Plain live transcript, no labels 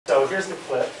here's the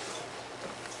clip.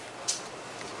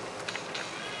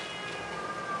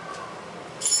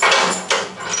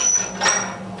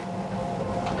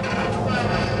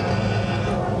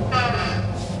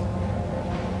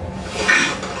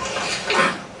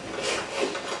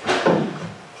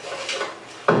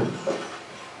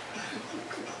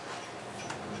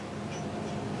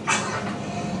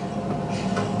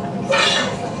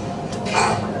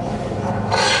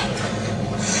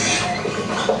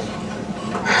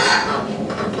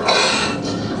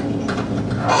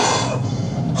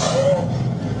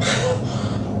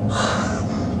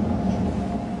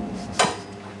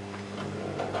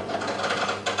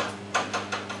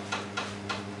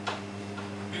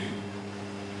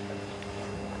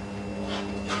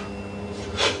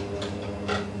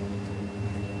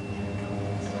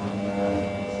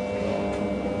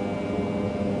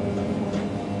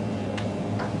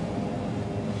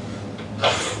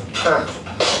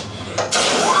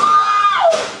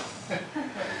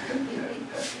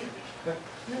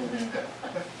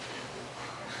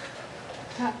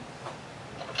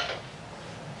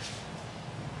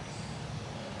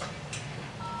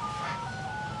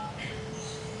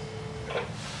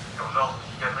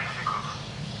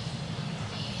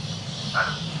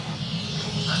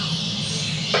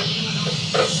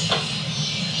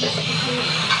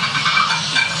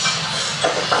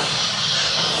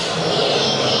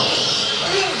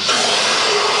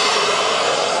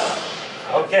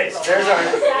 Okay, so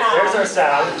there's our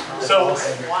sound.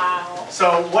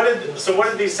 So what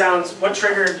did these sounds? What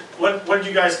triggered? What did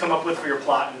you guys come up with for your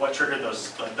plot, and what triggered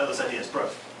those ideas,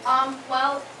 Brooke?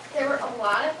 Well, there were a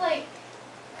lot of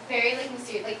very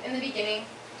mysterious. In the beginning,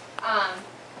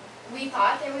 we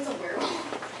thought there was a werewolf,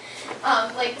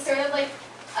 sort of a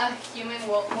human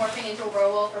morphing into a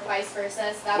werewolf or vice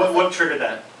versa. So that what triggered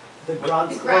that? The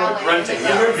grunting. Grunting.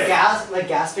 Yeah, okay.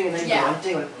 Gasping and then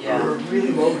grunting,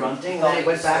 really low grunting, and then it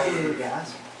went back into the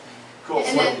gasp. Cool.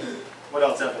 And then, what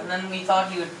else happened? And then we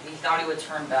thought he would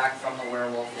turn back from the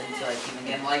werewolf into human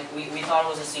again. We thought it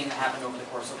was a scene that happened over the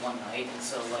course of one night, and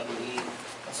so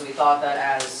we thought that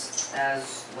as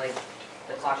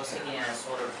the clock was ticking and as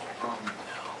sort of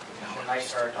the night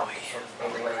started to sort of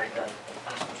fade away, the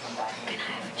punch would turn back into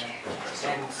human again.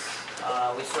 And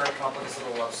we sort of come up with this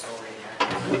little love story.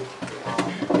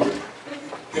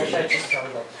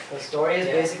 The story is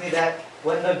basically that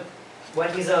when the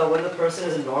person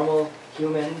is a normal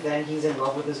human, then he's in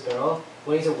love with this girl.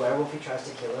 When he's a werewolf, he tries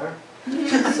to kill her.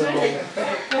 So,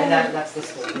 and that's the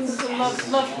story. And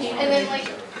then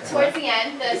towards the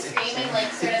end, the screaming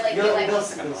sort of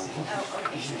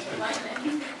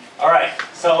All right,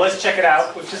 so let's check it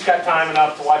out. We've just got time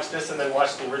enough to watch this and then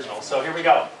watch the original. So here we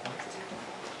go.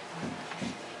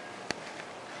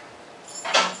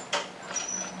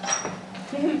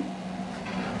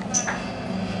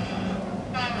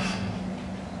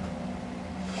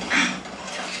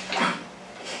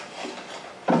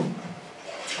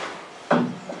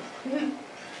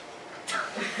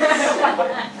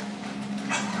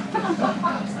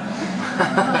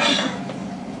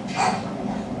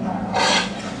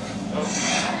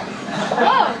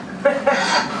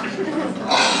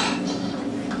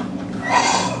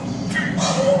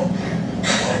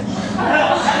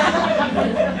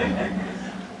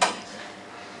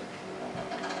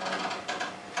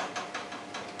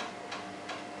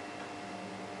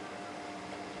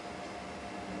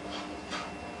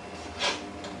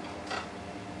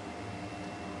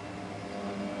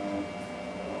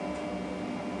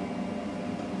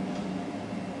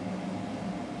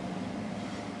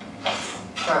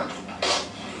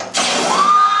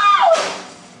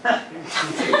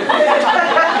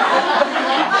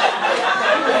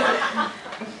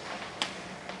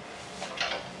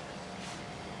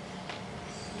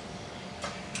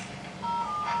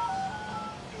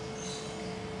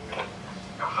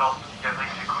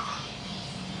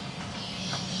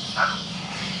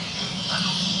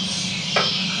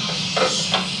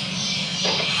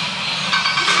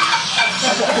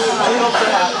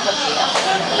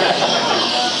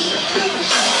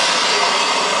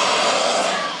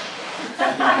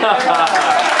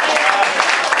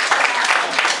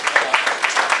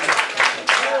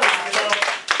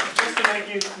 Just to make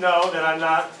you know that I'm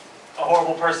not a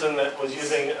horrible person that was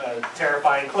using a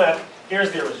terrifying clip,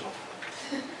 here's the original.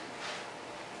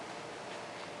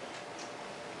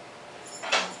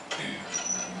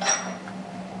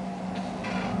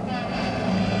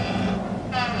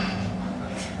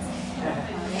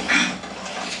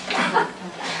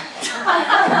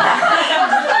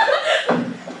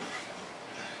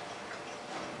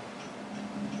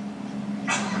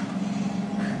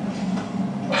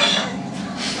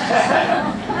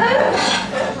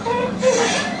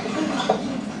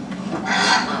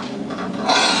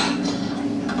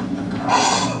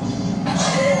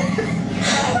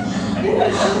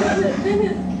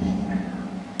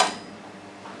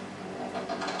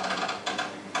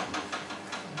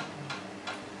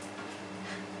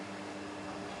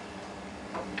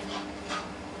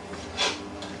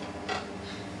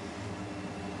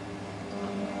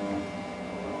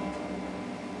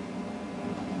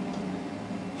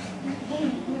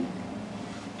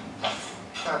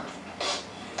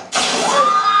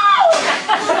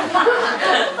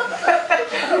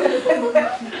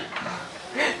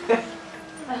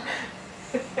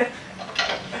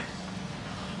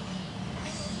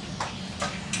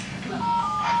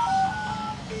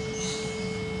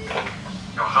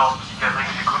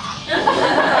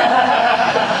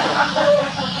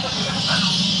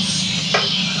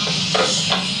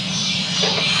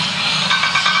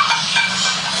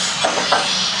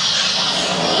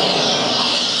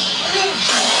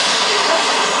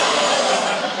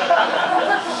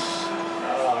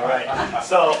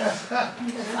 So,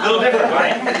 a little different,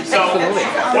 right? So,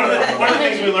 one of the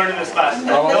things we learned in this class is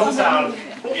that film sound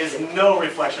is no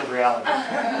reflection of reality.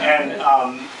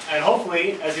 And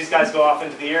hopefully, as these guys go off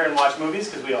into the air and watch movies,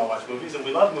 because we all watch movies and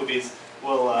we love movies,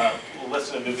 we'll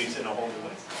listen to movies in a whole new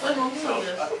way. What movie So, was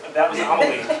this? that was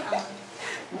Amelie.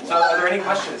 So, are there any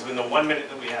questions in the 1 minute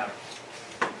that we have?